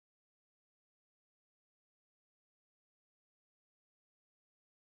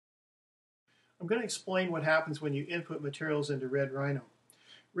I'm going to explain what happens when you input materials into Red Rhino.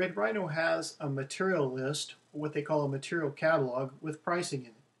 Red Rhino has a material list, what they call a material catalog, with pricing in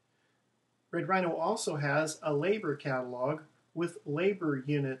it. Red Rhino also has a labor catalog with labor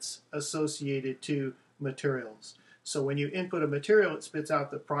units associated to materials. So when you input a material, it spits out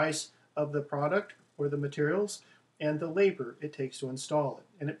the price of the product or the materials and the labor it takes to install it,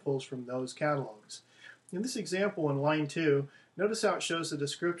 and it pulls from those catalogs. In this example in line 2, notice how it shows the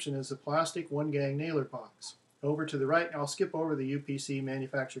description as a plastic 1-gang nailer box. Over to the right, I'll skip over the UPC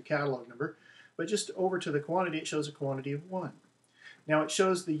manufacturer catalog number, but just over to the quantity, it shows a quantity of 1. Now it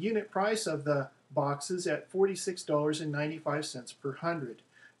shows the unit price of the boxes at $46.95 per 100.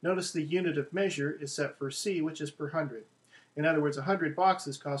 Notice the unit of measure is set for C, which is per 100. In other words, 100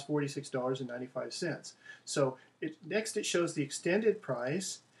 boxes cost $46.95. So next it shows the extended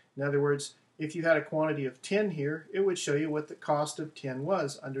price. In other words, if you had a quantity of 10 here, it would show you what the cost of 10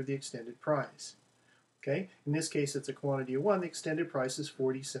 was under the extended price. Okay? In this case, it's a quantity of 1. The extended price is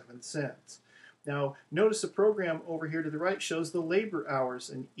 47 cents. Now, notice the program over here to the right shows the labor hours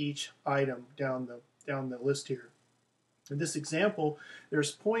in each item down the list here. In this example,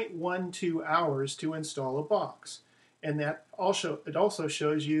 there's 0.12 hours to install a box. And it also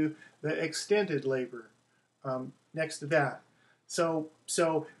shows you the extended labor next to that. So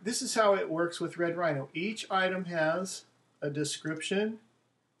this is how it works with Red Rhino. Each item has a description,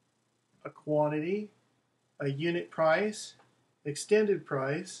 a quantity, a unit price, extended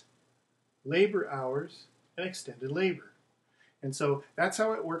price, labor hours, and extended labor. And so that's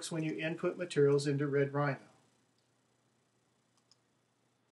how it works when you input materials into Red Rhino.